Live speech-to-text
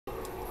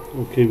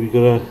Okay, we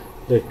got a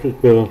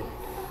electric bill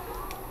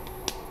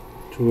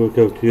to work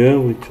out here.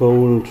 We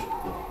told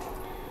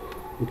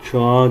the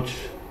charge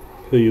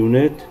per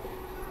unit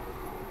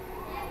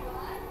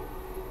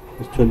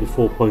is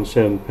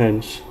 24.7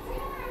 pence.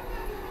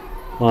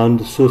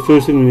 And so the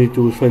first thing we need to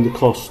do is find the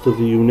cost of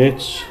the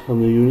units,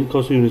 and the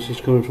cost of units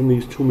is coming from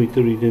these 2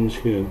 meter readings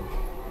here.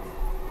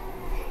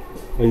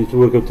 I need to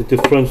work out the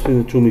difference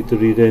between the 2 meter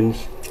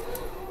readings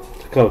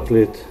to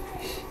calculate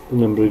the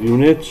number of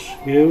units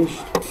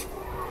used.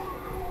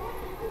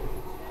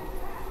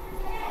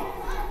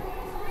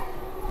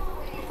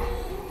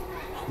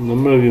 The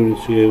number of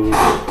units used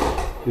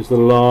is the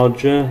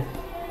larger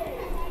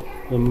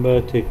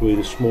number, take away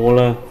the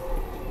smaller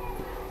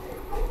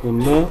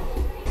number.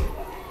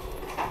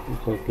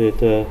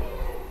 Calculator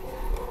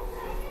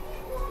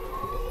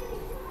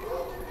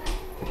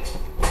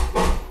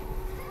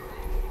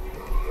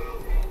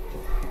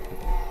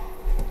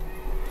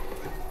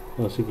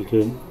that's equal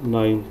to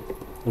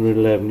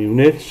 911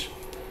 units.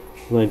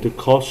 And then to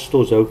cost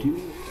those out,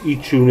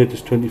 each unit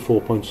is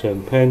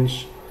 24.7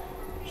 pence.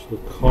 So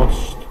the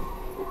cost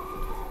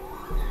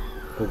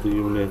of the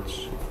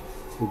units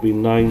will be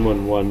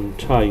 911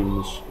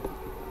 times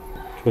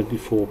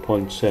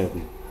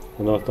 24.7,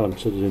 and that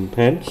answer is in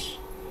pence.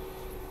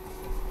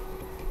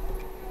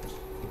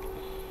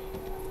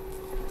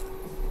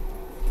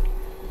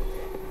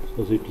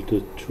 So that's equal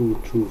to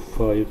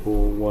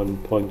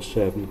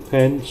 22501.7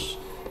 pence.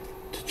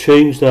 To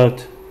change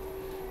that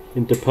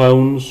into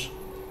pounds,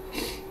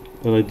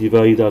 and I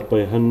divide that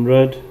by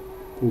 100,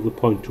 move the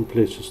 0.2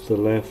 places to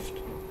the left.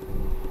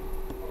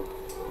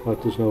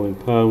 That is now in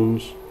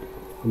pounds,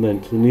 and then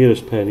to the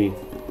nearest penny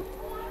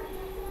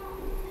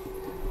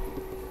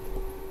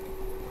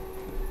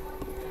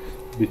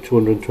will be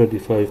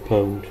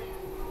 £225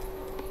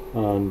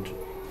 and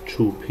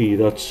 2p.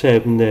 That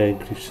 7 there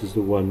increases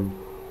the 1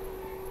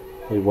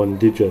 by 1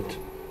 digit.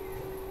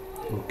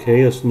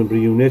 Okay, that's the number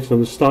of units. Now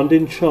the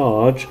standing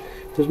charge,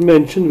 it doesn't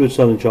mention the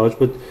standing charge,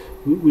 but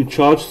we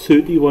charge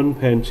 31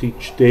 pence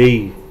each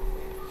day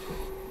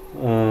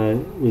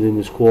within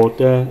this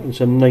quarter.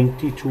 It's a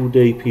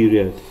 92-day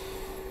period.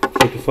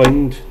 So to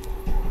find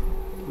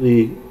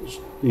the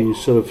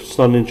sort of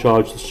standing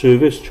charge, the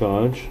service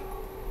charge,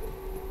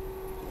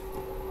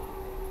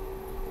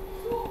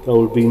 that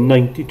would be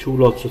 92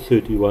 lots of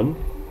 31.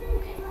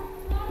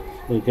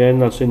 Again,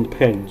 that's in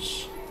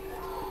pence.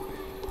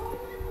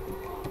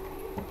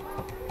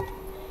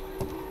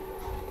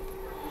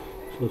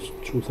 So that's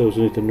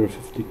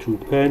 2,852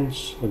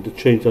 pence, and to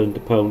change that into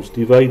pounds,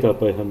 divide that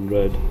by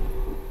 100,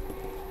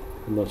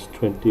 and that's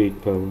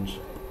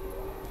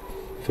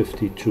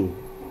 £28.52.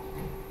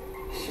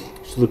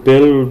 So the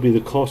bill will be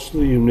the cost of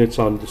the units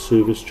and the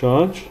service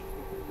charge.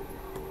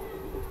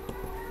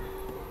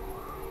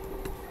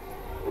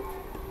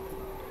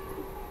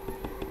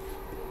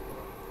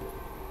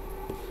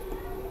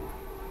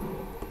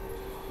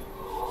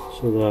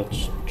 So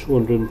that's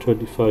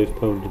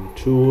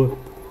 £225.02,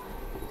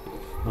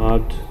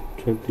 add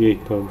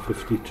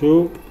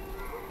 £28.52,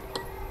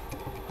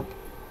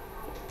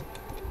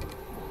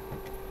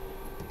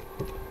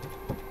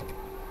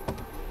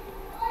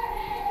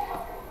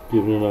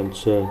 giving an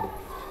answer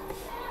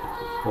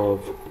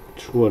of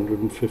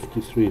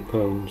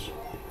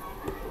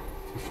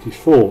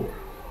 £253.54.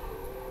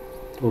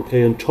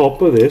 Okay, on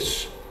top of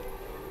this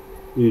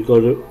we've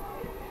got a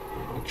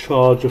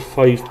charge of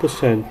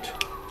 5%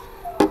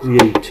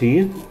 VAT.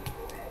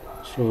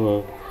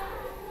 So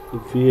the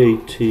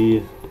VAT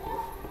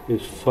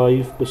is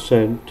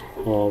 5%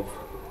 of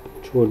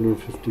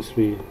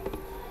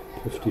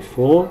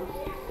 253.54.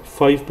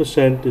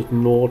 5% is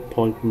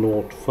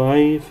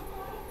 0.05.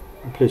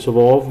 In place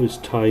of is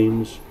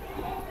times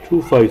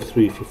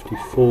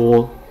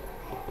 253.54,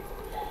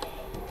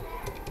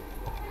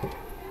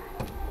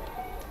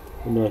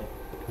 and that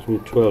gives me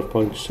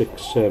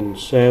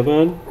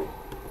 12.677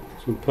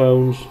 in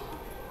pounds.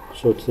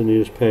 So to the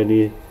nearest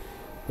penny,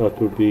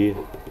 that would be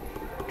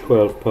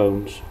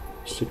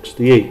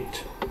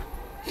 £12.68.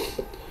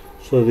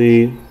 So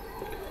the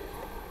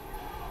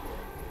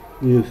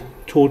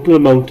total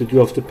amount that you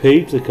have to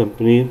pay to the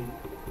company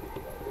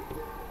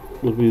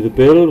will be the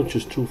bill, which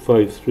is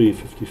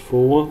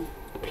 253.54,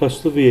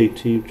 plus the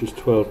VAT, which is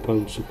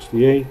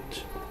 £12.68.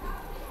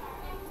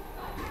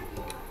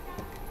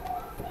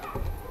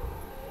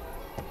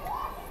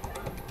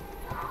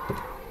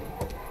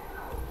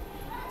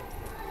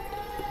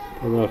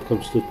 And that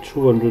comes to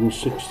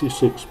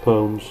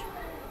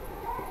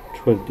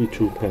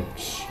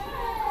 £266.22.